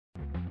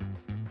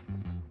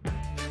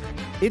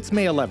It's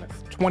May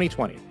 11th,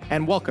 2020,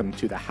 and welcome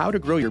to the How to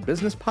Grow Your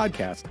Business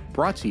podcast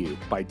brought to you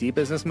by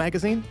DBusiness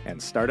Magazine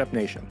and Startup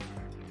Nation.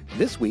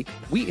 This week,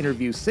 we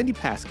interview Cindy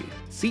Pasky,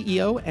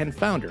 CEO and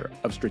founder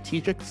of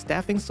Strategic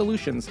Staffing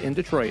Solutions in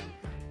Detroit,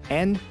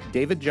 and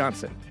David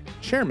Johnson,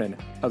 chairman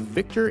of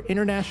Victor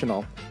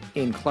International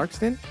in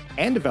Clarkston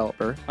and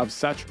developer of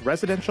such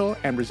residential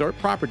and resort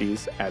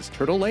properties as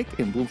Turtle Lake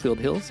in Bloomfield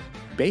Hills,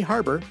 Bay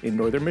Harbor in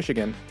northern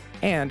Michigan,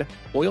 and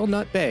Oil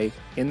Nut Bay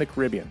in the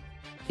Caribbean.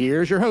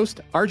 Here's your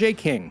host, RJ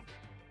King.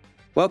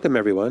 Welcome,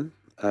 everyone.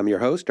 I'm your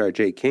host,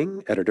 RJ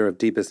King, editor of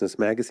DBusiness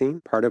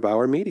Magazine, part of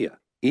Our Media.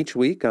 Each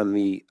week on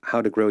the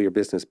How to Grow Your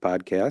Business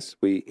podcast,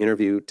 we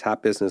interview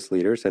top business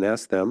leaders and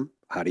ask them,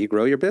 how do you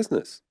grow your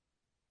business?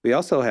 We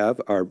also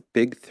have our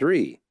Big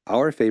Three,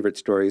 our favorite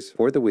stories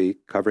for the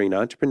week, covering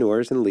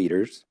entrepreneurs and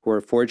leaders who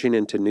are forging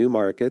into new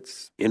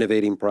markets,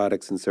 innovating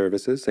products and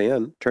services,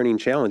 and turning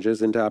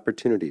challenges into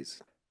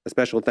opportunities. A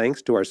special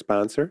thanks to our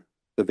sponsor,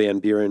 the Van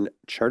Buren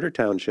Charter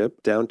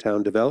Township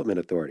Downtown Development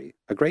Authority,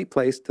 a great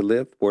place to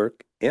live,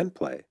 work, and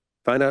play.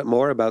 Find out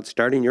more about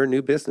starting your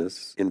new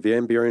business in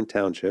Van Buren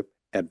Township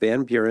at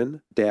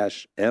vanburen-mi.org.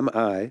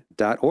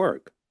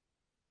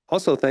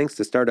 Also, thanks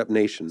to Startup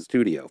Nation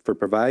Studio for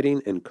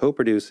providing and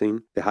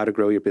co-producing the How to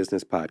Grow Your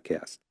Business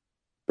podcast.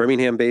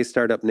 Birmingham-based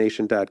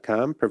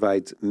StartupNation.com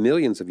provides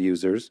millions of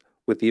users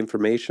with the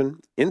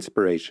information,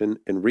 inspiration,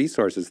 and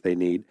resources they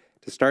need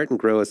to start and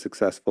grow a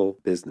successful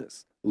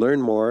business.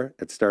 Learn more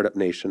at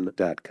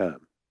StartupNation.com.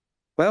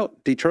 Well,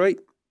 Detroit,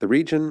 the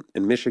region,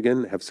 and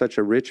Michigan have such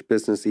a rich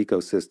business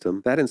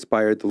ecosystem that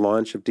inspired the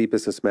launch of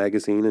DBusiness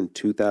Magazine in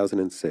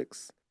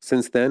 2006.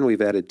 Since then,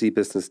 we've added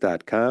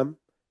DBusiness.com,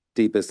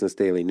 DBusiness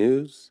Daily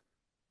News,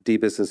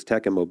 DBusiness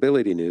Tech and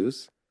Mobility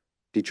News,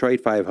 Detroit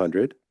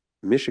 500,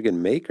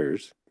 Michigan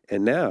Makers,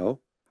 and now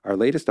our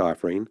latest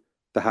offering,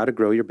 the How to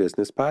Grow Your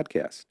Business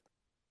podcast.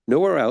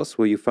 Nowhere else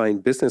will you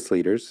find business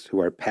leaders who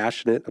are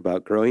passionate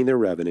about growing their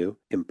revenue,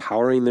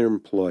 empowering their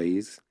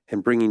employees,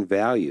 and bringing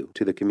value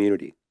to the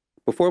community.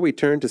 Before we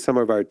turn to some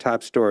of our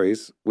top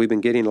stories, we've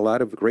been getting a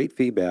lot of great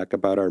feedback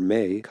about our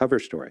May cover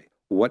story,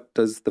 What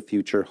Does the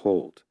Future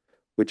Hold?,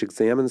 which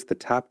examines the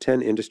top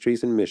 10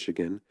 industries in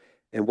Michigan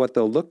and what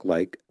they'll look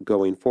like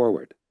going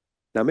forward.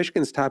 Now,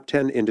 Michigan's top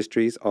 10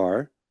 industries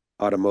are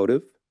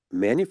automotive,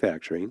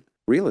 manufacturing,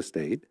 real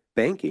estate,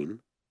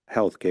 banking,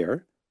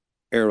 healthcare,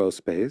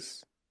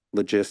 aerospace,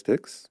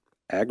 logistics,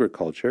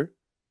 agriculture,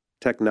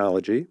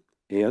 technology,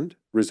 and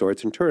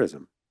resorts and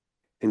tourism.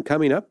 And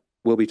coming up,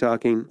 we'll be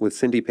talking with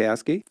Cindy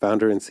Pasky,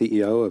 founder and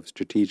CEO of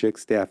Strategic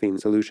Staffing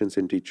Solutions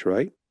in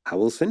Detroit. How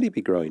will Cindy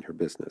be growing her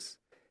business?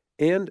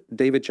 And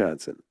David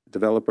Johnson,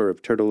 developer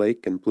of Turtle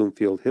Lake in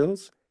Bloomfield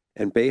Hills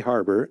and Bay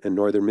Harbor in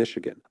northern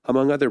Michigan,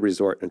 among other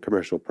resort and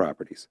commercial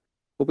properties.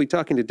 We'll be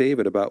talking to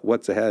David about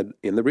what's ahead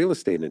in the real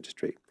estate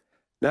industry.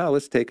 Now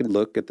let's take a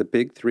look at the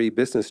big three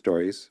business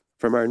stories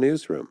from our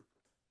newsroom.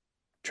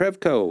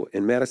 Trevco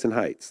in Madison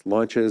Heights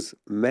launches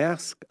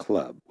Mask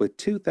Club with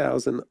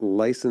 2,000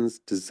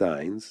 licensed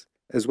designs,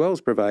 as well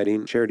as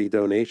providing charity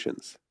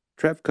donations.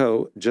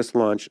 Trevco just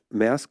launched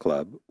Mask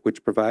Club,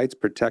 which provides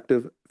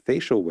protective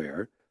facial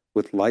wear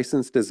with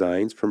licensed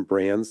designs from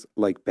brands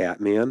like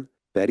Batman,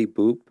 Betty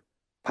Boop,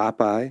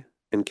 Popeye,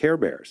 and Care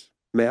Bears.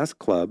 Mask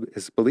Club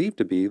is believed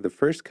to be the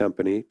first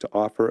company to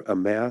offer a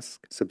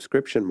mask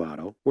subscription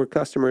model where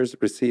customers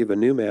receive a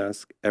new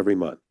mask every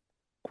month.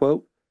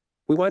 Quote,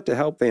 "We want to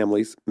help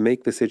families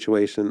make the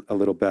situation a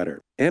little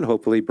better and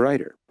hopefully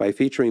brighter by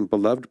featuring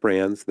beloved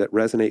brands that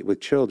resonate with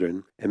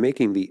children and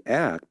making the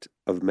act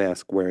of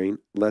mask wearing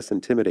less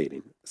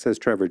intimidating," says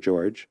Trevor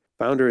George,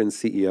 founder and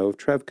CEO of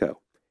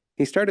Trevco.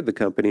 He started the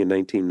company in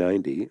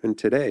 1990, and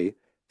today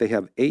they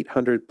have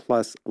 800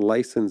 plus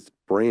licensed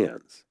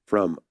brands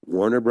from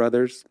Warner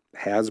Brothers,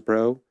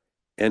 Hasbro,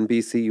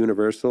 NBC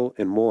Universal,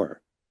 and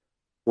more.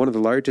 One of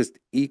the largest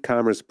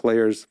e-commerce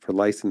players for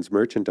licensed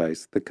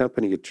merchandise, the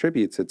company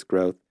attributes its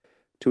growth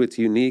to its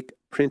unique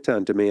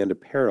print-on-demand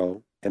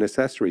apparel and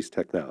accessories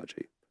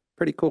technology.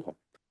 Pretty cool.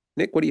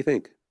 Nick, what do you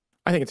think?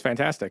 I think it's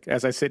fantastic,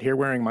 as I sit here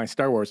wearing my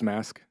Star Wars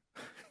mask.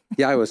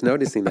 Yeah, I was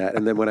noticing that.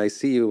 And then when I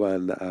see you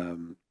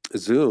on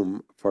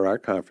Zoom for our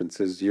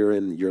conferences, you're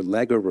in your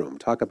Lego room.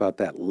 Talk about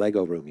that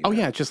Lego room.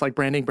 Yeah, just like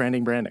branding.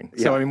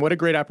 Yeah. So, I mean, what a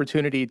great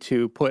opportunity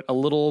to put a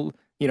little,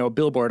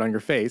 billboard on your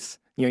face.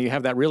 You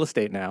have that real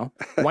estate now.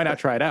 Why not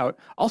try it out?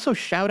 Also,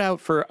 shout out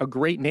for a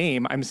great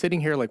name. I'm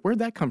sitting here like, where'd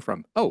that come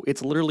from? Oh,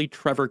 it's literally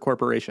Trevor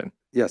Corporation.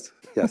 Yes,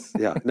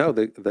 yeah. No,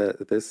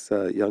 this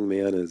young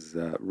man is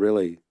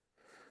really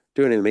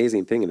doing an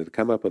amazing thing, and to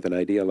come up with an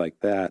idea like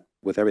that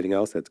with everything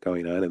else that's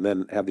going on and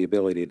then have the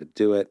ability to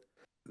do it,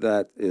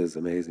 that is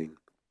amazing.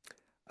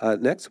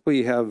 Next,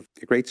 we have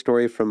a great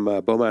story from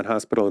Beaumont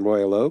Hospital in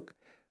Royal Oak.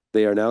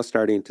 They are now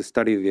starting to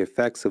study the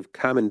effects of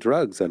common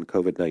drugs on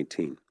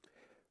COVID-19.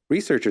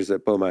 Researchers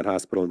at Beaumont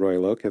Hospital in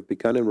Royal Oak have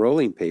begun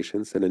enrolling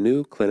patients in a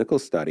new clinical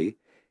study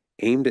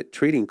aimed at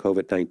treating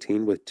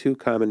COVID-19 with two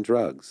common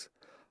drugs,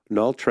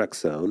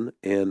 naltrexone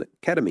and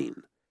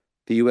ketamine.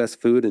 The U.S.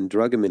 Food and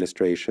Drug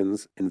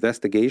Administration's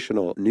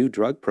investigational new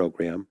drug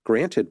program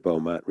granted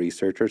Beaumont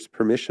researchers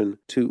permission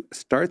to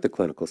start the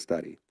clinical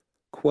study.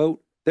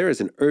 Quote, "There is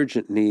an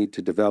urgent need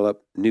to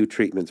develop new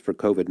treatments for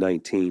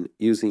COVID-19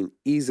 using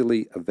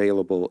easily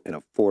available and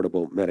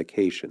affordable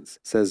medications,"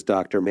 says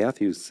Dr.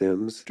 Matthew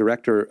Sims,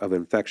 Director of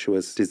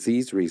Infectious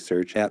Disease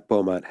Research at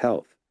Beaumont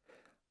Health.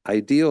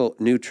 Ideal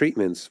new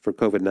treatments for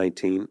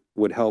COVID-19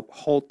 would help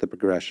halt the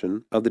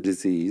progression of the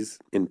disease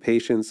in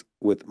patients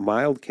with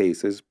mild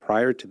cases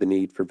prior to the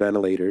need for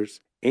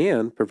ventilators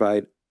and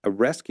provide a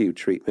rescue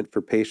treatment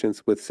for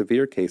patients with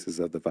severe cases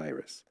of the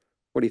virus.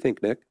 What do you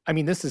think, Nick? I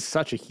mean, this is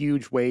such a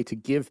huge way to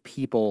give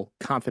people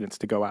confidence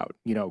to go out,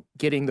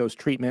 getting those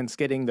treatments,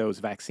 getting those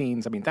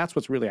vaccines. I mean, that's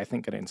what's really, I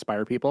think, going to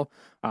inspire people.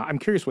 I'm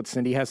curious what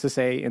Cindy has to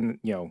say in,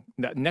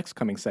 next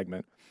coming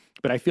segment.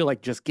 But I feel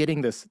like just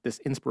getting this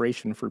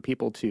inspiration for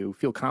people to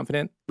feel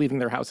confident leaving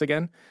their house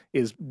again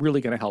is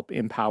really going to help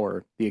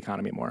empower the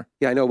economy more.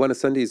 Yeah, I know one of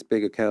Cindy's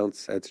big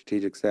accounts at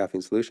Strategic Staffing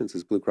Solutions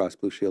is Blue Cross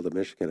Blue Shield of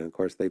Michigan. And of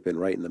course, they've been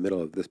right in the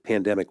middle of this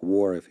pandemic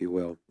war, if you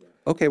will.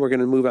 Okay, we're going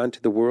to move on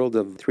to the world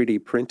of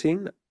 3D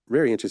printing.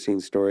 Very interesting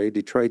story.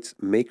 Detroit's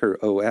Maker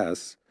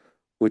OS,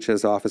 which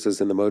has offices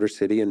in the Motor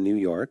City in New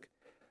York,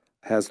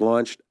 has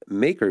launched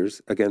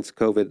Makers Against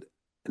COVID,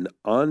 an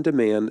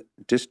on-demand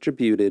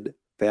distributed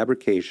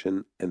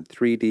fabrication and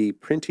 3D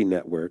printing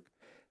network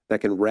that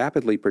can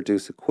rapidly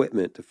produce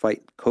equipment to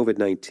fight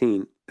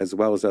COVID-19 as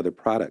well as other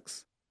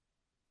products.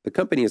 The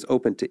company is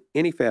open to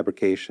any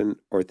fabrication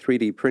or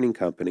 3D printing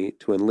company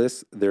to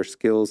enlist their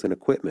skills and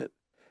equipment.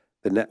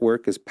 The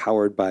network is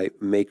powered by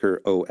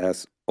Maker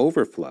OS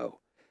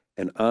Overflow,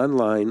 an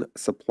online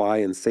supply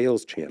and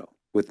sales channel.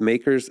 With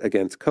Makers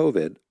Against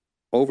COVID,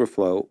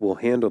 Overflow will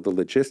handle the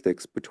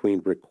logistics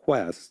between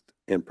request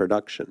and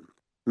production.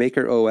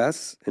 Maker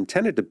OS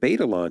intended to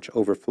beta launch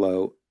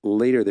Overflow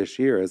later this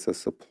year as a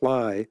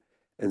supply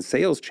and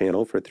sales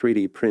channel for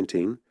 3D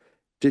printing,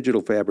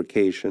 digital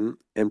fabrication,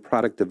 and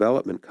product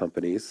development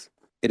companies.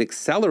 It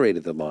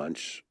accelerated the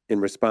launch in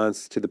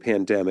response to the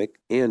pandemic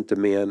and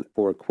demand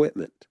for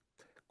equipment.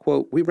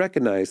 Quote, "We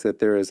recognize that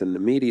there is an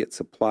immediate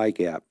supply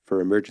gap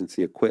for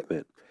emergency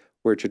equipment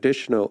where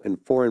traditional and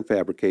foreign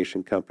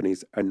fabrication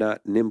companies are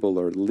not nimble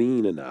or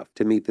lean enough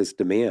to meet this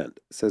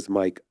demand," says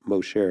Mike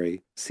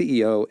Mosheri,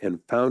 CEO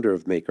and founder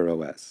of Maker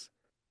OS.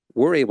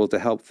 "We're able to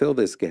help fill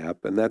this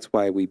gap, and that's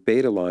why we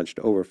beta launched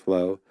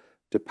Overflow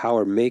to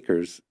power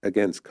Makers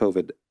Against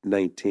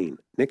COVID-19.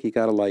 Nick, you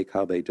got to like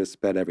how they just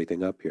sped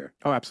everything up here.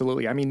 Oh,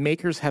 absolutely. I mean,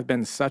 Makers have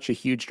been such a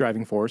huge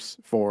driving force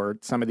for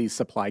some of these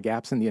supply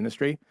gaps in the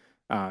industry.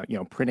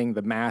 Printing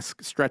the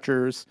mask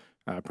stretchers,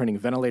 printing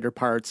ventilator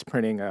parts,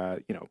 printing,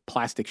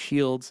 plastic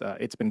shields.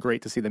 It's been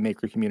great to see the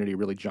maker community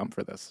really jump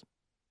for this.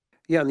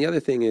 Yeah, and the other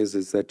thing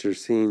is that you're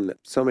seeing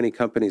so many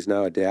companies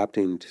now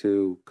adapting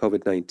to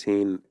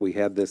COVID-19. We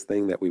had this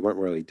thing that we weren't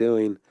really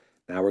doing.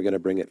 Now we're going to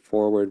bring it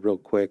forward real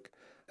quick.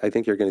 I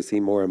think you're going to see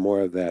more and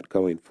more of that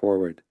going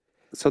forward.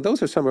 So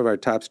those are some of our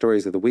top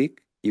stories of the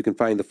week. You can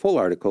find the full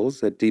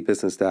articles at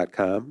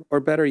DBusiness.com, or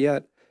better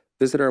yet,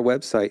 visit our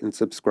website and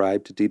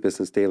subscribe to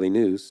DBusiness Daily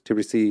News to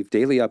receive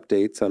daily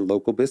updates on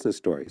local business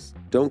stories.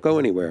 Don't go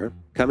anywhere.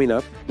 Coming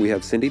up, we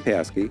have Cindy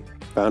Pasky,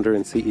 founder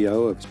and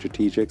CEO of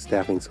Strategic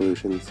Staffing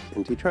Solutions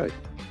in Detroit.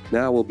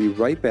 Now we'll be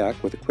right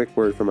back with a quick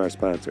word from our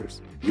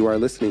sponsors. You are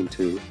listening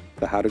to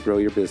the How to Grow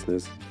Your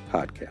Business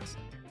podcast.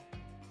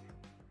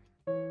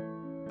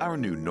 Our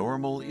new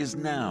normal is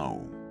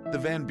now. The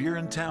Van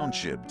Buren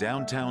Township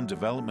Downtown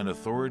Development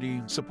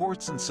Authority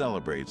supports and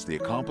celebrates the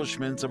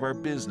accomplishments of our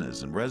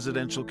business and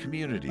residential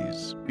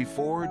communities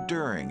before,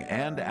 during,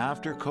 and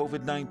after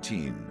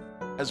COVID-19.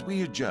 As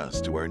we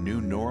adjust to our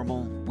new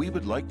normal, we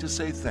would like to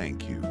say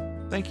thank you.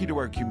 Thank you to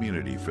our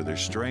community for their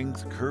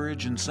strength,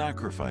 courage, and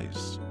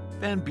sacrifice.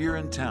 Van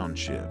Buren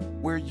Township,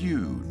 where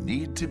you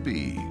need to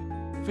be.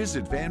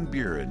 Visit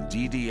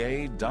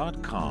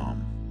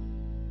vanburendda.com.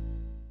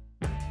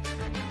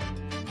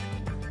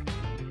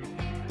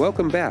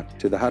 Welcome back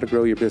to the How to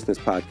Grow Your Business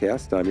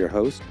podcast. I'm your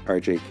host,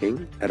 RJ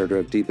King, editor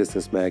of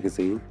DBusiness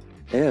Magazine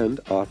and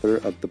author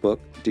of the book,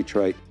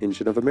 Detroit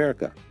Engine of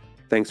America.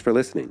 Thanks for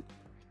listening.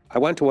 I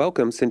want to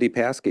welcome Cindy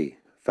Pasky,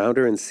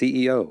 founder and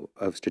CEO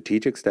of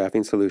Strategic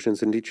Staffing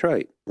Solutions in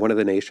Detroit, one of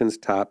the nation's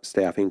top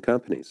staffing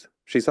companies.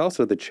 She's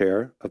also the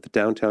chair of the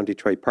Downtown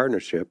Detroit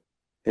Partnership,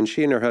 and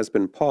she and her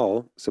husband,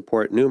 Paul,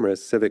 support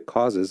numerous civic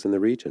causes in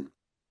the region.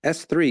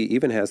 S3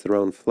 even has their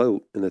own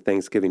float in the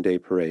Thanksgiving Day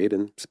Parade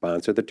and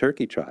sponsor the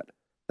Turkey Trot.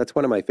 That's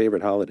one of my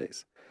favorite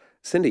holidays.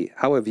 Cindy,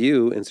 how have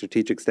you and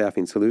Strategic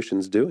Staffing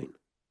Solutions doing?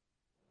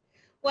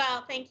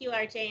 Well, thank you,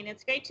 RJ, and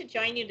it's great to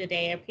join you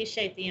today. I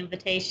appreciate the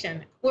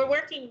invitation. We're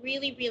working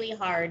really, really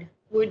hard.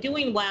 We're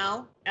doing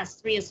well.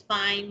 S3 is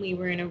fine. We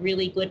were in a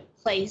really good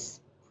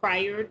place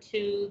prior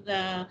to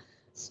the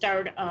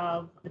start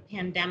of the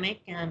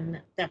pandemic,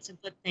 and that's a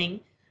good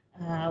thing.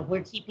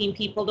 We're keeping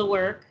people to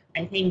work.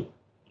 I think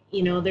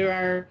there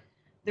are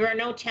there are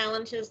no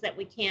challenges that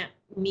we can't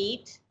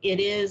meet. It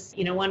is,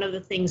 one of the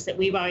things that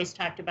we've always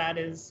talked about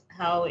is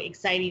how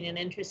exciting and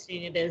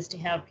interesting it is to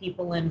have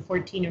people in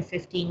 14 or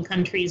 15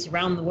 countries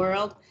around the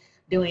world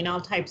doing all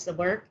types of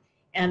work.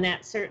 And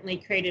that certainly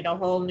created a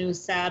whole new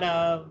set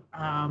of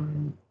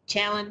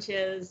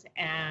challenges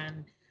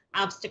and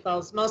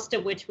obstacles, most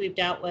of which we've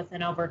dealt with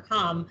and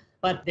overcome.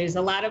 But there's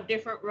a lot of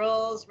different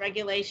rules,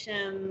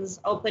 regulations,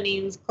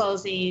 openings,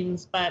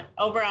 closings. But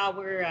overall,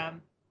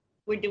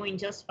 we're doing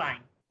just fine.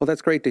 Well,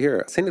 that's great to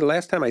hear. Cindy, the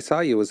last time I saw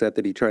you was at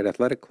the Detroit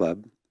Athletic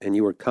Club, and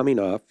you were coming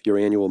off your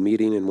annual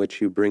meeting in which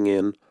you bring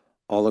in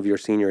all of your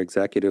senior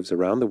executives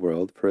around the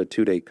world for a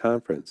 2-day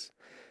conference.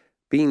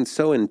 Being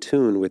so in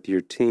tune with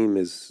your team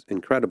is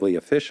incredibly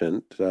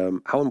efficient.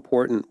 How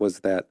important was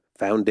that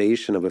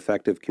foundation of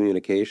effective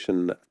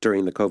communication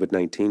during the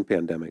COVID-19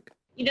 pandemic?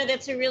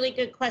 That's a really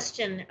good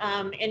question.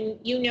 And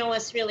you know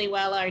us really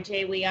well,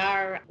 RJ.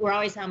 We're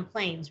always on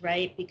planes,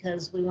 right?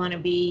 Because we want to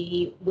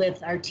be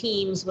with our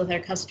teams, with our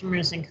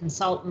customers and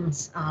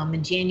consultants.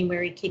 And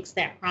January kicks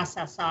that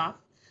process off.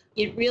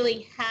 It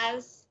really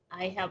has,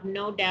 I have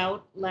no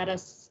doubt, let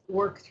us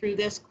work through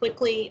this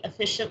quickly,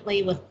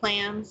 efficiently with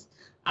plans.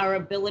 Our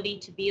ability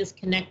to be as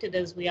connected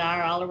as we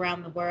are all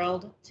around the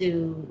world,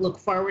 to look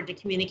forward to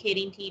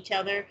communicating to each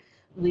other.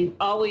 We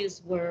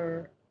always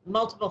were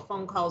multiple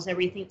phone calls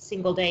every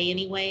single day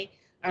anyway.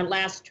 Our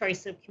last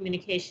choice of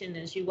communication,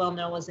 as you well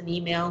know, was an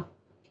email.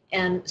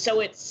 And so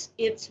it's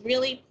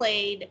really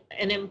played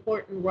an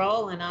important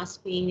role in us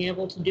being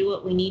able to do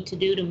what we need to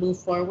do to move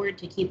forward,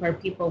 to keep our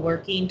people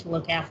working, to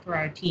look after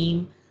our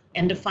team,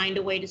 and to find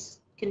a way to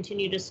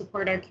continue to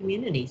support our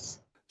communities.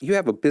 You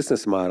have a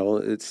business model.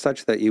 It's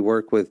such that you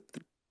work with,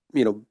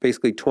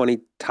 basically 20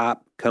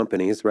 top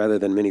companies rather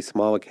than many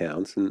small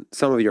accounts. And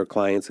some of your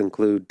clients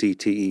include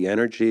DTE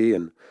Energy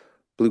and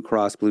Blue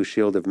Cross Blue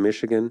Shield of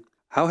Michigan.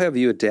 How have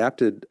you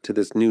adapted to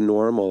this new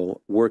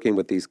normal working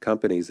with these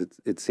companies?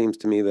 It seems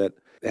to me that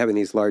having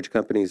these large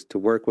companies to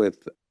work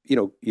with,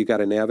 you got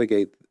to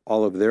navigate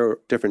all of their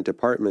different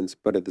departments,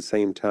 but at the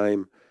same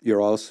time,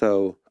 you're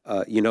also,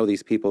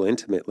 these people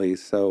intimately.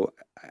 So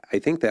I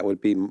think that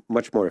would be a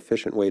much more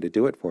efficient way to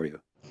do it for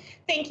you.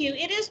 Thank you.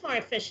 It is more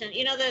efficient.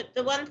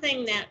 The one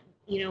thing that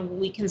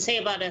we can say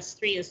about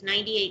S3 is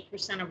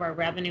 98% of our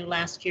revenue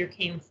last year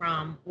came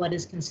from what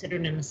is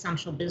considered an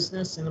essential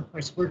business. And of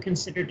course, we're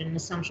considered an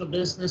essential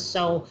business.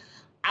 So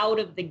out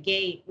of the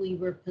gate, we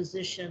were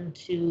positioned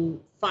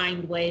to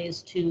find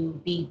ways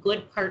to be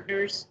good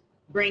partners,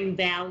 bring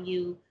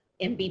value,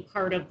 and be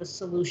part of the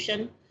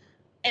solution.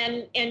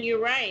 And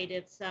you're right.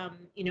 It's,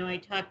 I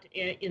talked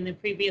in the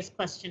previous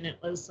question, it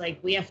was like,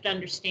 we have to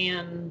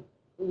understand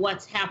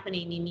what's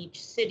happening in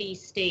each city,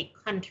 state,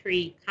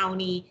 country,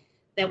 county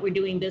that we're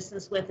doing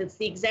business with. It's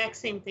the exact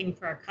same thing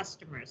for our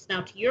customers.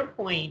 Now, to your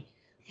point,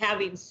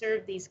 having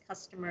served these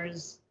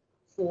customers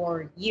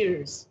for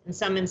years, in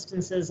some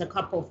instances,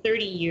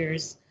 30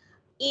 years,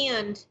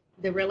 and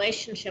the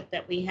relationship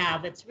that we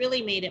have, it's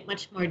really made it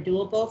much more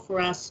doable for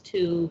us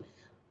to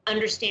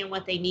understand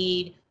what they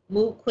need,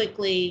 move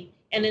quickly,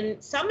 and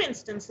in some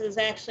instances,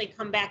 actually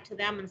come back to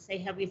them and say,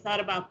 have you thought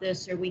about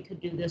this, or we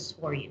could do this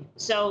for you.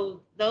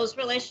 So those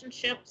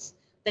relationships,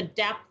 the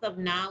depth of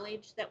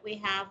knowledge that we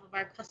have of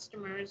our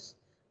customers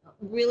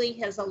really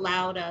has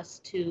allowed us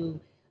to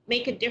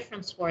make a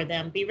difference for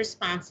them, be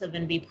responsive,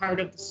 and be part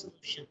of the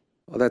solution.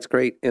 Well, that's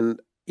great. And,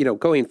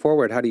 going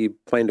forward, how do you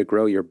plan to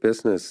grow your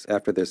business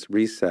after this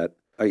reset?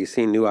 Are you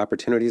seeing new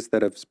opportunities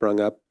that have sprung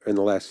up in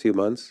the last few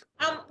months?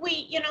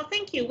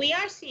 Thank you. We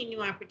are seeing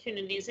new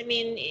opportunities. I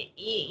mean,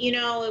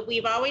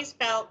 we've always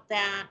felt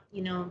that,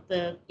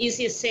 the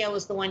easiest sale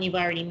is the one you've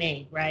already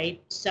made,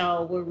 right?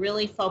 So we're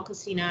really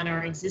focusing on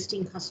our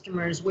existing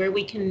customers, where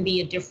we can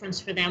be a difference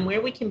for them,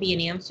 where we can be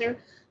an answer.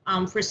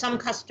 For some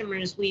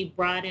customers, we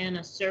brought in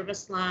a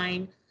service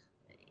line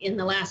in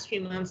the last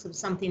few months of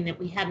something that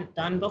we hadn't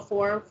done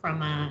before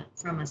from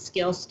a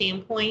skill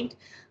standpoint.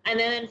 And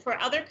then for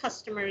other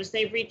customers,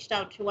 they've reached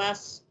out to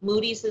us.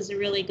 Moody's is a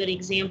really good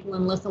example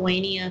in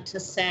Lithuania to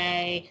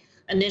say,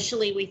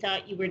 initially we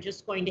thought you were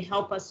just going to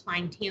help us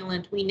find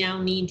talent. We now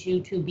need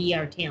you to be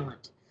our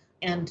talent,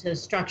 and to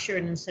structure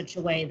it in such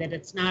a way that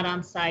it's not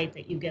on site,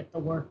 that you get the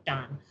work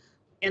done.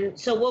 And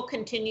so we'll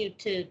continue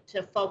to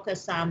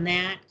focus on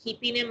that,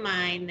 keeping in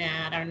mind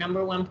that our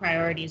number one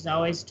priority is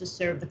always to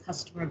serve the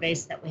customer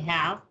base that we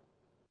have,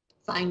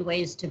 find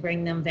ways to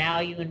bring them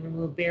value and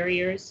remove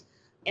barriers,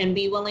 and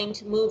be willing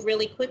to move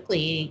really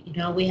quickly.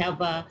 We have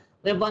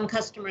one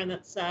customer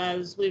that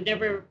says, we've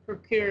never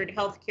procured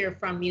healthcare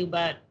from you,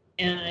 but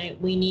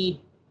we need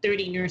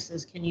 30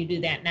 nurses. Can you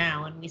do that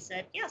now? And we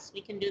said, yes,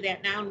 we can do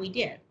that now, and we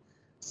did.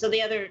 So the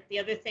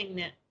other thing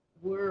that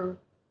we're,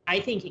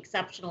 I think,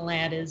 exceptional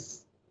at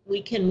is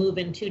we can move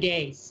in 2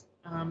 days.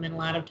 And a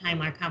lot of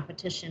time our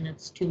competition,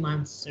 it's 2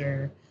 months,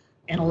 and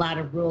a lot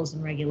of rules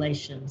and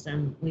regulations.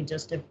 And we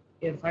just,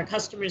 if our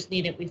customers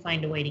need it, we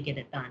find a way to get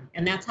it done.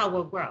 And that's how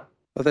we'll grow.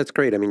 Well, that's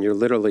great. I mean, you're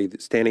literally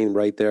standing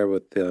right there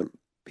with the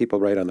people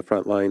right on the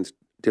front lines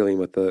dealing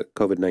with the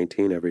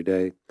COVID-19 every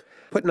day.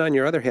 Putting on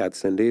your other hat,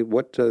 Cindy,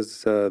 what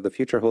does the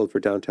future hold for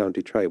downtown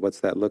Detroit?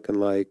 What's that looking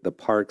like? The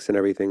parks and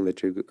everything that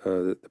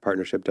the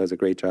partnership does a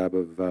great job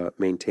of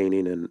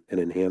maintaining and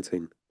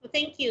enhancing. Well,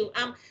 thank you.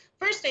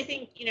 First, I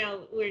think,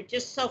 we're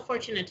just so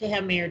fortunate to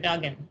have Mayor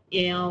Duggan.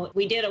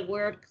 We did a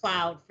word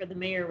cloud for the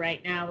mayor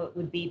right now. It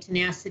would be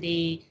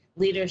tenacity,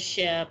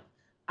 leadership,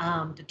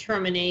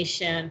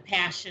 determination,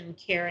 passion,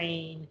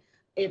 caring.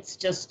 It's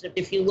just,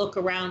 if you look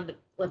around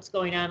what's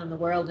going on in the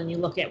world and you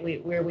look at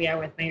where we are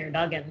with Mayor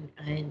Duggan,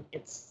 and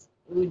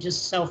we're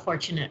just so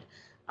fortunate.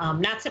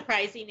 Not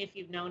surprising if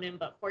you've known him,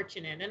 but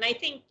fortunate. And I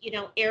think,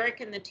 Eric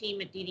and the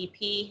team at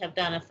DDP have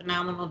done a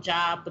phenomenal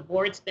job. The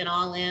board's been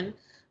all in.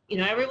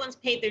 Everyone's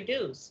paid their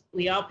dues.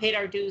 We all paid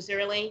our dues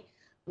early.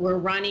 We're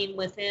running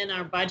within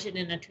our budget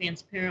in a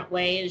transparent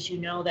way. As you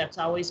know, that's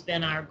always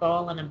been our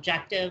goal and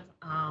objective.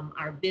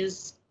 Our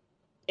biz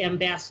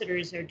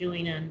ambassadors are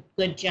doing a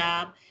good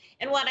job.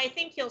 And what I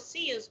think you'll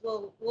see is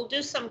we'll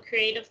do some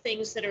creative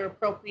things that are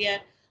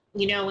appropriate.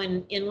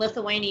 In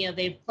Lithuania,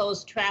 they've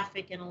closed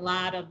traffic in a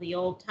lot of the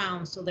old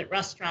towns so that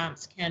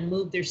restaurants can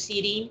move their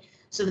seating.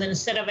 So then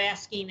instead of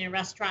asking a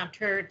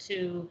restaurateur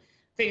to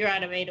figure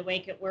out a way to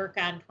make it work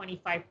on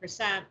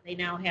 25%, they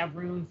now have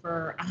room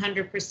for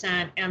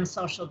 100% and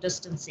social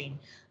distancing.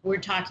 We're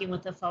talking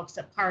with the folks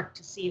at Park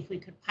to see if we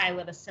could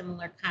pilot a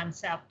similar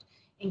concept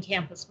in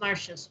Campus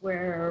Martius,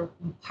 where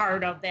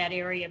part of that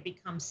area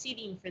becomes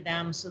seating for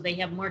them so they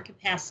have more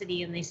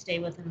capacity and they stay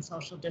within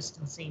social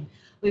distancing.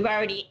 We've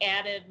already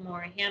added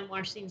more hand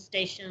washing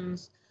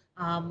stations.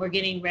 We're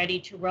getting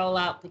ready to roll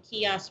out the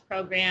kiosk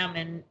program,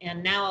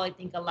 and now I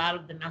think a lot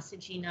of the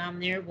messaging on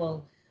there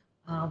will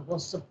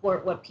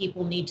support what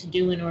people need to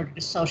do in order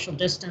to social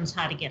distance,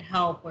 how to get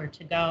help, where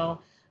to go.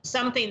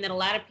 Something that a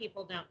lot of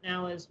people don't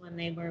know is when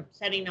they were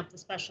setting up the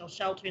special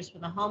shelters for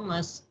the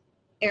homeless,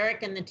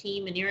 Eric and the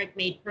team, and Eric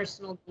made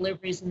personal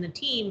deliveries in the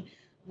team,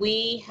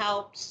 we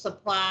helped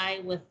supply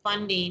with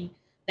funding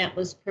that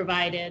was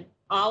provided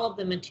all of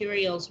the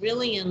materials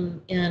really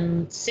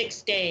in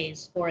 6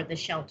 days for the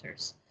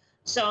shelters.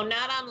 So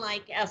not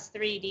unlike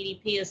S3,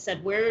 DDP has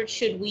said, where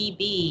should we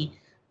be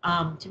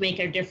to make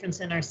our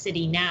difference in our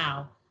city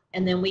now?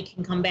 And then we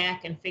can come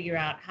back and figure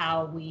out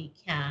how we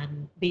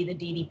can be the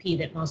DDP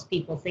that most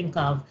people think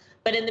of.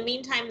 But in the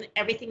meantime,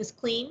 everything's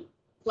clean.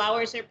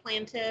 Flowers are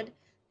planted.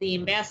 The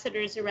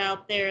ambassadors are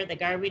out there. The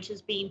garbage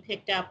is being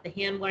picked up. The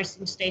hand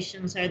washing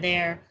stations are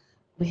there.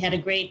 We had a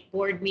great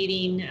board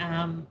meeting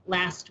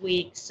last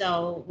week.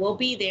 So we'll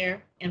be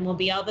there, and we'll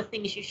be all the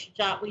things you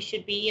thought we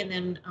should be. And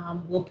then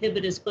we'll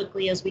pivot as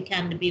quickly as we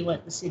can to be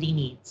what the city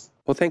needs.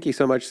 Well, thank you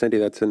so much, Cindy.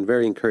 That's been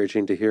very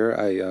encouraging to hear.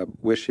 I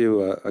wish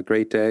you a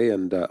great day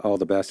and all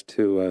the best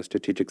to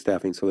Strategic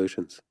Staffing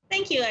Solutions.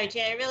 Thank you,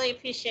 RJ. I really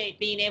appreciate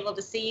being able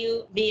to see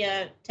you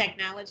via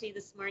technology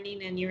this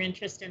morning and your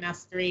interest in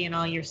S3 and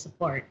all your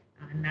support.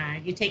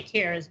 And you take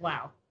care as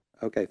well.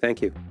 Okay,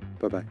 thank you.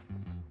 Bye-bye.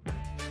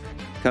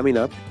 Coming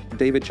up,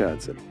 David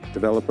Johnson,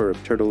 developer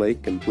of Turtle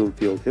Lake and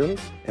Bloomfield Hills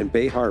and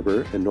Bay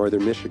Harbor in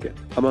northern Michigan,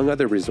 among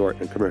other resort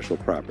and commercial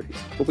properties.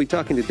 We'll be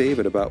talking to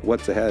David about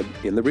what's ahead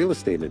in the real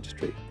estate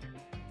industry.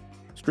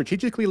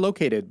 Strategically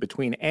located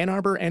between Ann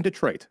Arbor and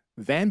Detroit,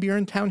 Van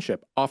Buren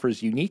Township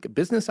offers unique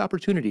business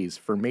opportunities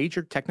for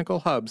major technical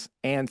hubs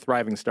and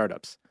thriving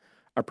startups.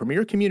 A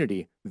premier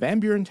community,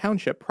 Van Buren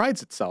Township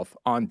prides itself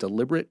on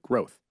deliberate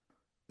growth.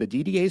 The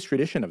DDA's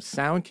tradition of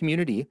sound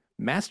community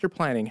master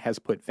planning has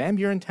put Van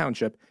Buren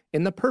Township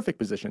in the perfect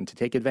position to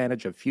take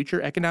advantage of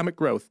future economic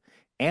growth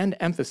and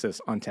emphasis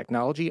on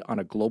technology on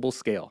a global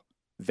scale.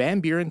 Van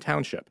Buren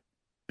Township.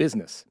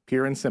 Business,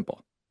 pure and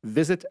simple.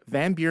 Visit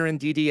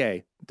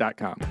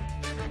vanburendda.com.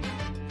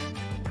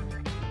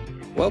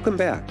 Welcome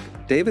back.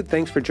 David,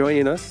 thanks for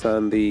joining us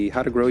on the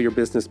How to Grow Your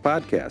Business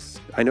podcast.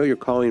 I know you're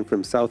calling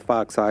from South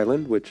Fox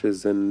Island, which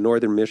is in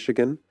northern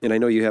Michigan, and I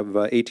know you have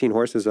 18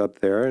 horses up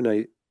there,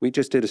 and we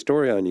just did a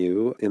story on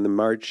you in the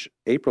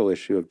March-April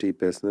issue of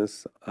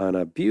DBusiness on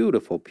a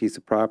beautiful piece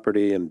of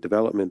property and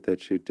development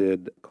that you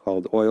did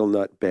called Oil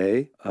Nut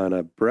Bay on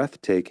a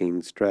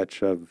breathtaking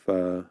stretch of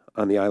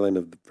on the island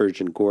of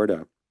Virgin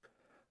Gorda.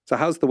 So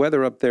how's the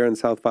weather up there in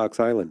South Fox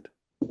Island?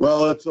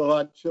 Well, it's a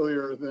lot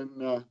chillier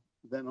than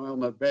Oil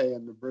Nut Bay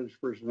in the British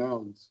Virgin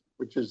Islands,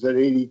 which is at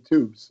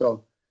 82.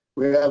 So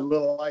we had a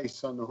little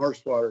ice on the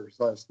horse waters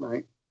last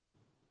night,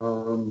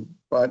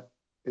 but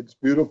it's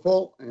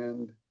beautiful,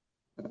 and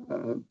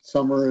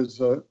summer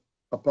is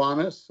upon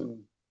us, and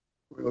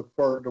we look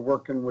forward to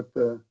working with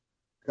the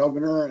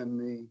governor and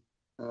the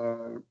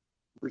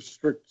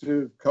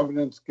restrictive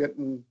covenants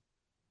getting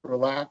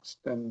relaxed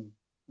and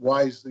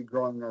wisely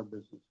growing our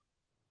business.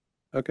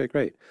 Okay,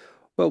 great.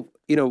 Well,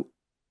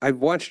 I've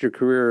watched your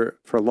career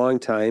for a long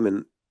time,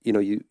 and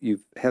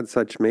you've had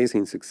such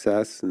amazing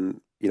success, and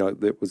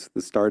it was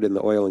the start in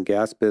the oil and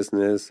gas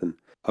business and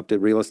up to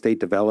real estate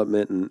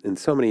development and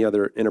so many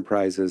other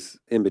enterprises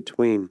in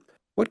between.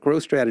 What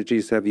growth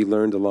strategies have you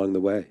learned along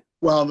the way?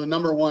 Well, the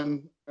number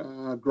one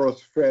growth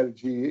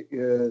strategy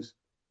is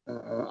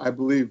I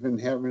believe in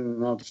having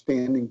an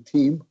outstanding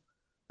team,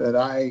 that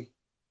I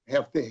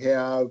have to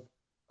have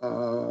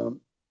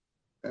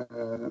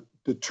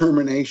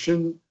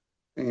determination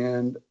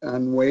and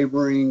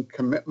unwavering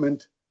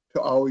commitment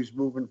to always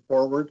moving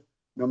forward,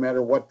 no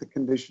matter what the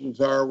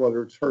conditions are,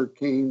 whether it's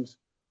hurricanes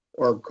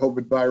or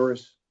COVID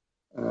virus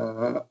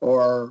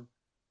or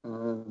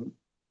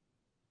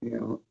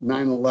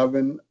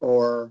 9/11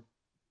 or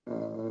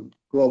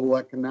global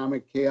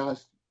economic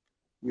chaos.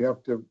 You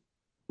have to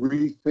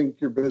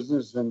rethink your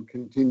business and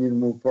continue to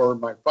move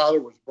forward. My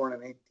father was born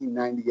in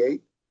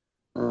 1898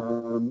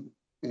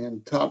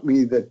 and taught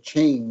me that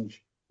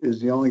change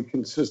is the only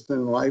consistent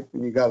in life,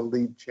 and you got to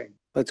lead change.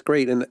 That's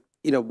great. And,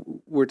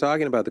 we're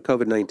talking about the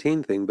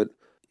COVID-19 thing, but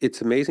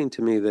it's amazing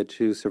to me that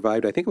you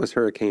survived, I think it was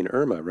Hurricane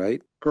Irma,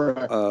 right?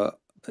 Correct.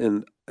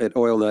 At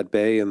Oil Nut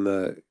Bay in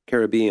the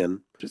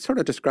Caribbean. Just sort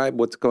of describe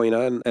what's going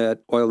on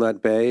at Oil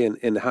Nut Bay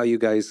and how you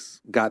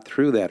guys got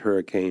through that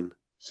hurricane.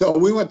 So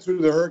we went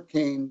through the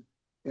hurricane,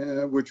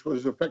 which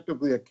was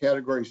effectively a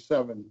Category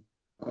 7,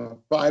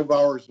 5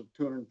 hours of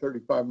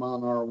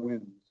 235-mile-an-hour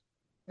winds.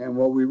 And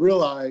what we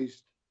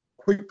realized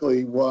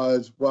quickly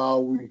was,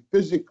 while we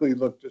physically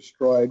looked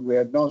destroyed, we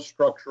had no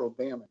structural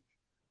damage.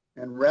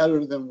 And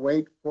rather than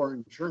wait for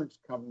insurance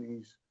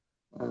companies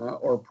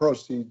or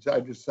proceeds, I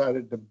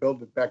decided to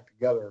build it back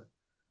together.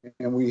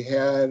 And we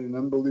had an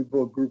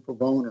unbelievable group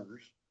of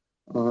owners.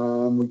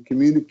 We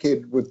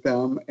communicated with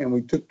them, and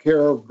we took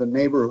care of the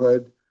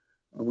neighborhood.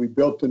 We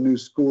built a new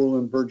school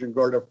in Virgin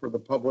Gorda for the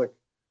public,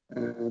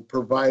 and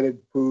provided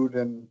food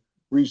and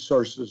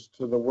resources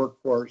to the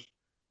workforce,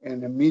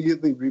 and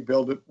immediately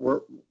rebuild it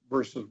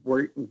versus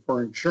waiting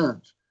for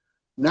insurance.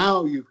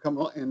 Now you come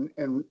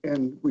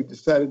and we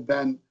decided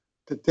then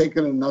to take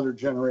it another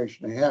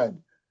generation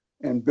ahead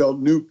and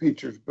build new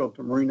features, built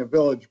a Marina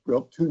Village,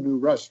 built 2 new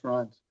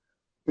restaurants,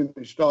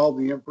 finished all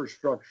the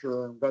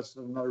infrastructure,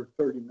 invested another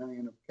 $30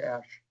 million of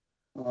cash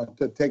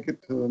to take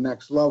it to the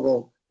next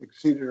level,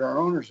 exceeded our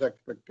owners'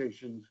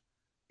 expectations,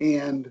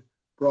 and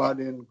brought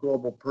in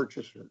global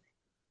purchasers.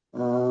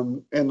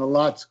 And the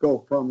lots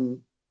go from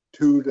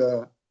 2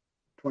 to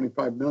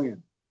 25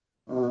 million.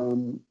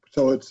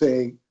 So it's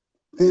a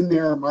thin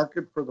air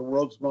market for the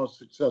world's most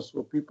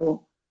successful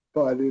people,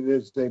 but it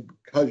is a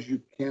because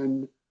you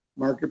can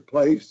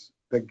marketplace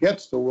that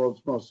gets the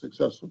world's most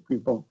successful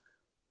people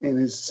and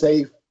is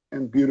safe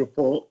and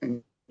beautiful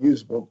and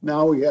usable.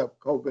 Now we have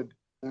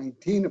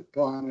COVID-19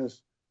 upon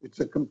us. It's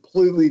a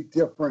completely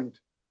different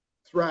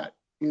threat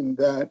in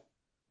that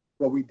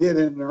what we did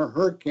in our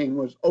hurricane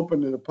was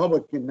open to the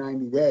public in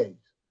 90 days.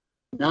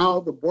 Now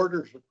the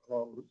borders are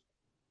closed,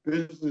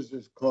 business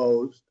is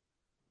closed.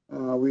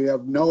 We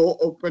have no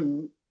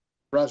open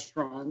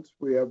restaurants.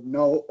 We have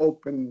no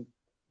open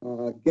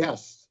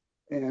guests.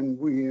 And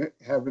we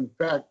have, in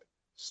fact,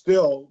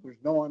 still,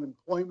 there's no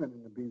unemployment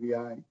in the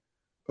BVI.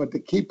 But to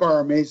keep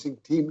our amazing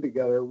team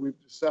together, we've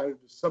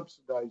decided to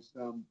subsidize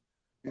them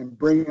and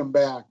bring them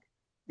back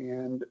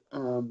and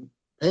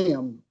pay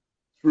them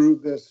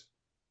through this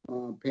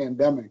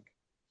pandemic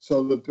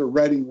so that they're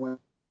ready when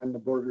the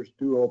borders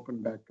do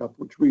open back up,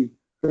 which we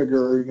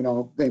figure,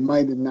 they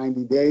might in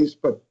 90 days,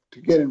 but to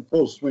get in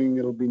full swing,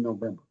 it'll be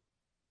November.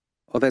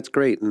 Oh, that's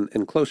great.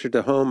 And closer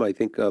to home, I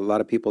think a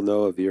lot of people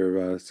know of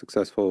your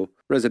successful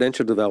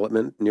residential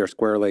development near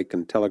Square Lake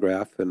and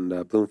Telegraph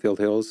and Bloomfield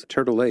Hills.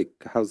 Turtle Lake,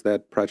 how's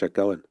that project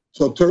going?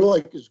 So Turtle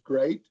Lake is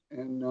great,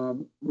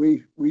 and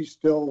we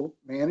still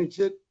manage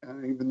it,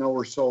 even though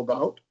we're sold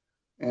out,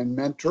 and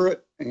mentor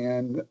it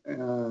and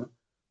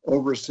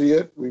oversee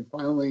it. We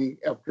finally,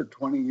 after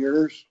 20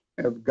 years,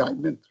 have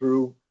gotten it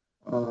through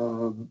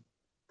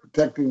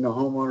protecting the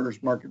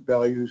homeowners' market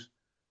values.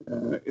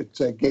 It's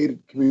a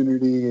gated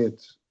community.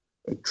 It's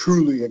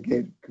truly a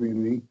gated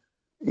community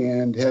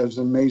and has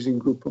an amazing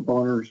group of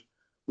owners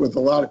with a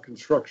lot of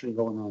construction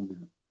going on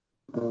there.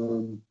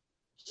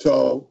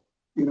 So,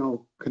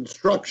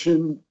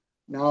 construction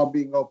now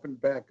being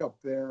opened back up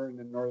there and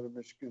in northern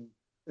Michigan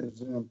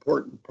is an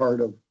important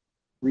part of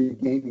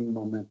regaining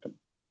momentum.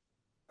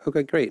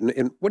 Okay, great.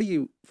 And what do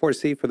you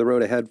foresee for the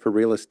road ahead for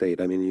real estate?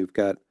 I mean, you've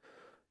got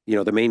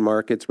the main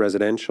markets,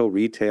 residential,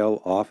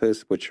 retail,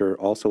 office, which are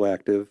also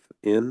active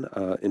in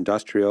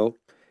industrial,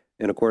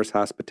 and of course,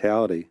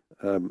 hospitality.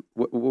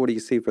 What do you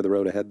see for the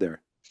road ahead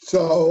there?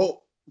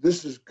 So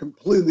this is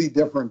completely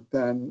different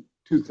than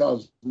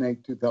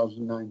 2008,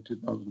 2009,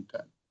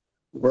 2010,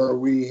 where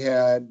we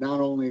had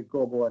not only a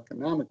global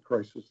economic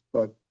crisis,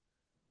 but,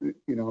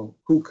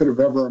 who could have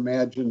ever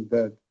imagined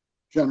that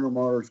General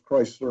Motors,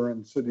 Chrysler,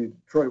 and the city of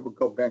Detroit would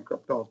go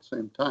bankrupt all at the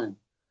same time.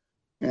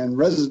 And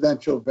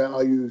residential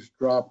values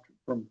dropped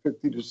from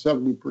 50 to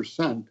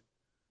 70%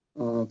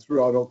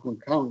 throughout Oakland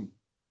County.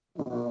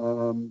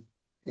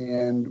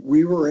 And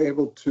we were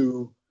able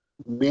to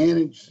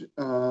manage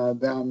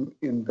them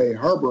in Bay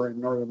Harbor in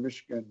northern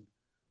Michigan,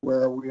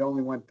 where we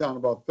only went down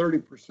about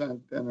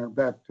 30% and are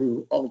back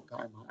to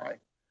all-time high,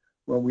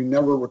 where we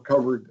never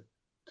recovered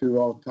to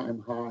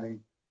all-time high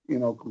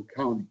in Oakland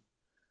County.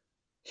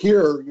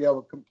 Here, you have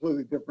a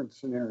completely different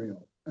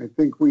scenario. I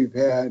think we've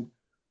had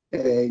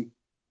a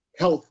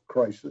health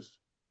crisis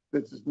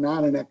that is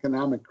not an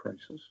economic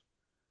crisis.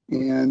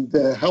 And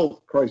the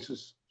health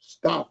crisis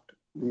stopped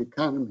the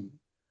economy.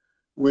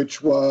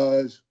 which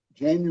was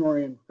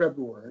January and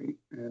February,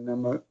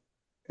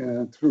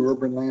 and through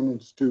Urban Land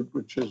Institute,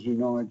 which, as you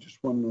know, I just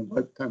won the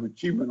Lifetime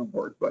Achievement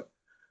Award, but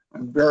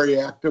I'm very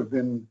active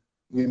in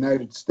the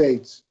United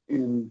States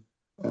in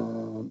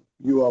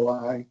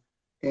ULI.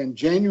 And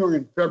January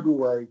and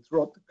February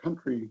throughout the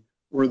country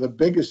were the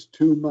biggest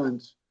 2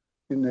 months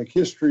in the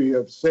history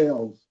of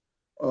sales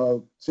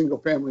of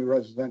single-family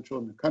residential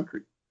in the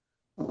country.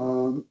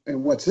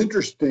 And what's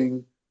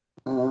interesting,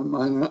 I'm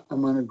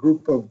on a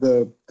group of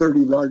the 30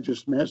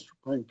 largest master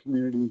plan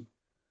community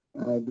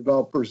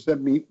developers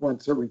that meet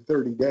once every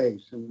 30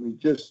 days. And we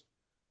just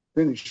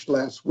finished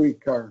last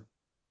week our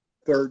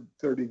third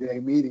 30-day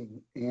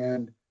meeting,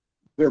 and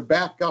they're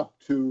back up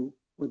to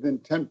within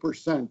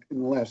 10% in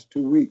the last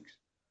 2 weeks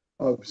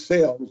of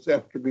sales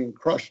after being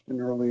crushed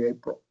in early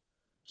April.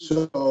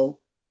 So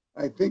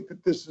I think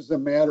that this is a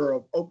matter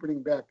of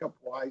opening back up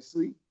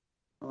wisely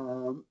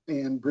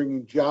and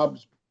bringing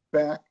jobs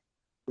back,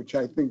 which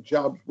I think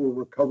jobs will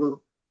recover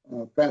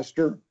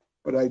faster.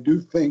 But I do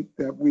think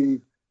that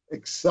we've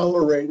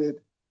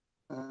accelerated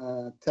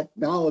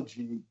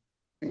technology,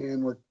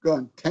 and we're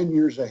gone 10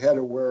 years ahead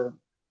of where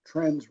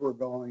trends were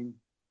going.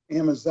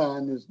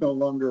 Amazon is no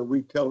longer a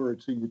retailer,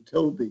 it's a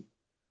utility.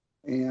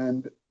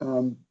 And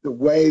the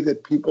way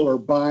that people are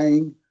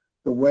buying,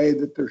 the way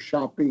that they're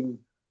shopping,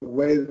 the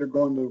way that they're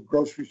going to the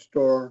grocery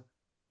store,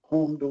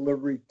 home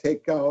delivery,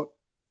 takeout,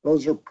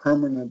 those are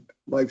permanent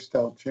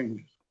lifestyle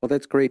changes. Well,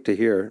 that's great to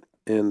hear.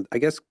 And I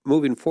guess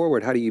moving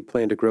forward, how do you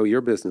plan to grow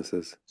your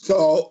businesses?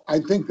 So I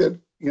think that,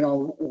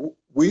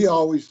 we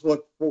always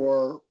look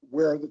for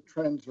where the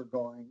trends are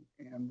going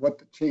and what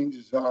the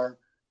changes are,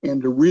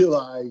 and to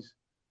realize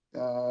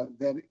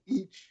that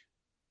each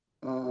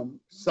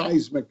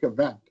seismic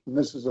event, and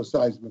this is a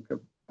seismic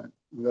event,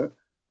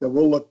 that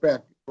we'll look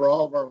back for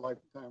all of our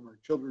lifetime, our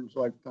children's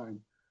lifetime,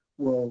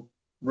 will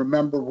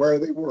remember where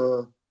they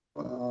were,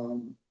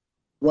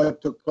 what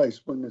took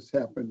place when this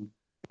happened,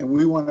 and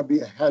we want to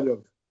be ahead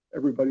of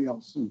everybody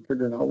else in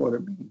figuring out what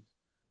it means.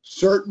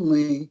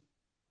 Certainly,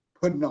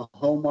 putting a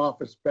home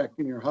office back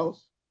in your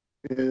house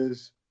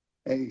is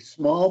a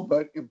small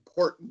but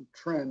important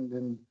trend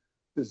in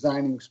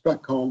designing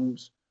spec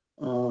homes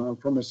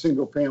from a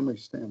single family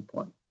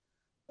standpoint.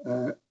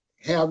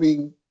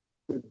 Having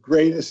the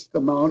greatest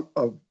amount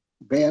of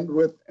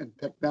bandwidth and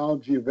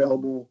technology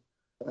available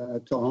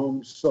to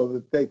homes so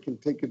that they can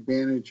take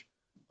advantage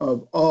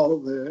of all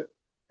the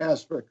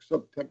aspects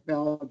of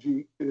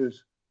technology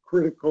is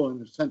critical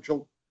and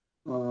essential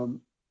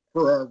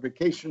for our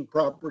vacation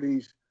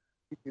properties.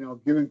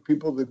 Giving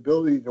people the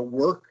ability to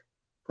work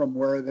from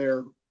where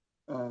they're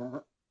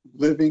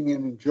living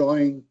and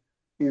enjoying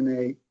in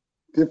a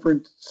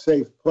different,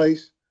 safe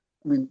place.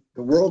 I mean,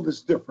 the world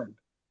is different,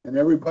 and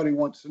everybody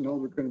wants to know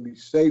they're going to be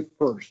safe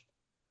first,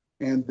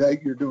 and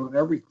that you're doing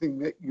everything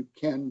that you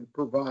can to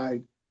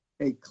provide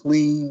a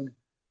clean,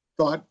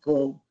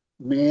 thoughtful,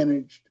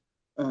 managed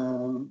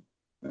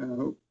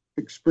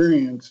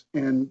experience,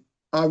 and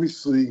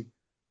obviously,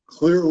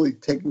 clearly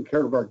taking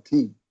care of our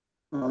team.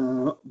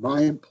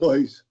 My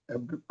employees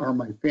are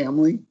my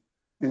family,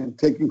 and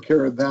taking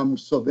care of them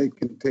so they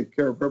can take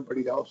care of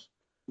everybody else.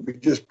 We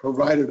just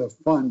provided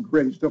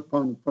raised a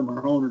fund from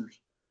our owners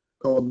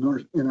called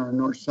in our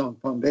North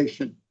Sound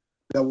Foundation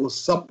that will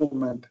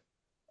supplement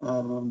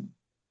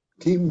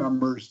team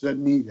members that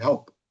need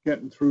help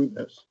getting through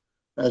this,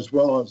 as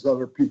well as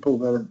other people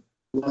that are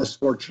less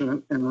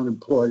fortunate and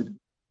unemployed.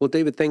 Well,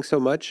 David, thanks so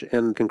much,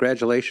 and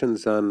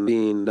congratulations on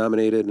being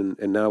nominated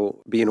and now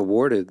being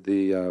awarded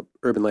the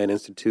Urban Land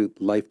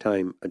Institute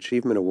Lifetime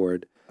Achievement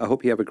Award. I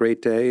hope you have a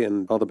great day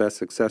and all the best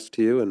success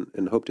to you,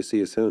 and hope to see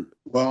you soon.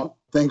 Well,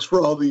 thanks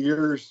for all the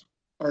years,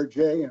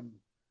 RJ,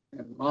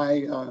 and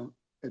my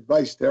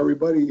advice to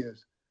everybody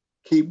is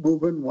keep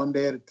moving one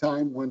day at a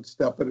time, one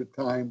step at a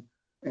time,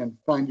 and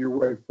find your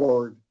way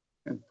forward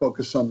and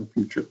focus on the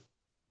future.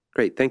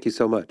 Great. Thank you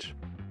so much.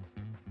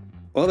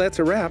 Well, that's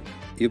a wrap.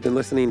 You've been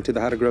listening to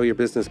the How to Grow Your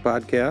Business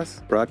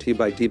podcast, brought to you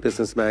by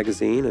DBusiness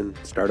Magazine and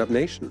Startup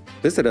Nation.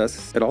 Visit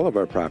us at all of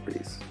our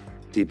properties: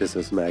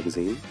 DBusiness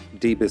Magazine,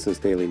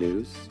 DBusiness Daily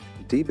News,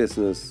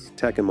 DBusiness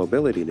Tech and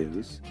Mobility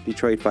News,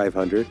 Detroit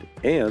 500,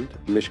 and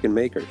Michigan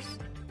Makers.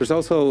 There's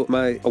also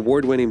my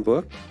award-winning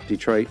book,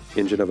 Detroit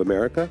Engine of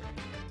America,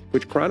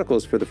 which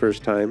chronicles for the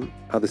first time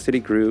how the city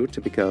grew to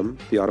become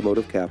the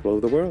automotive capital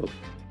of the world.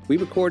 We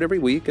record every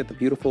week at the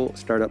beautiful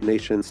Startup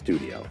Nation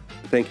studio.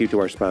 Thank you to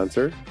our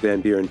sponsor, Van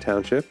Buren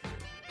Township.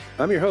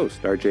 I'm your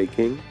host, RJ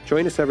King.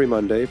 Join us every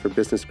Monday for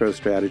business growth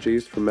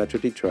strategies from Metro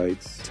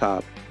Detroit's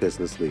top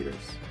business leaders.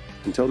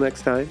 Until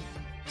next time,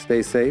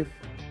 stay safe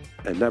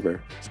and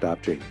never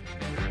stop dreaming.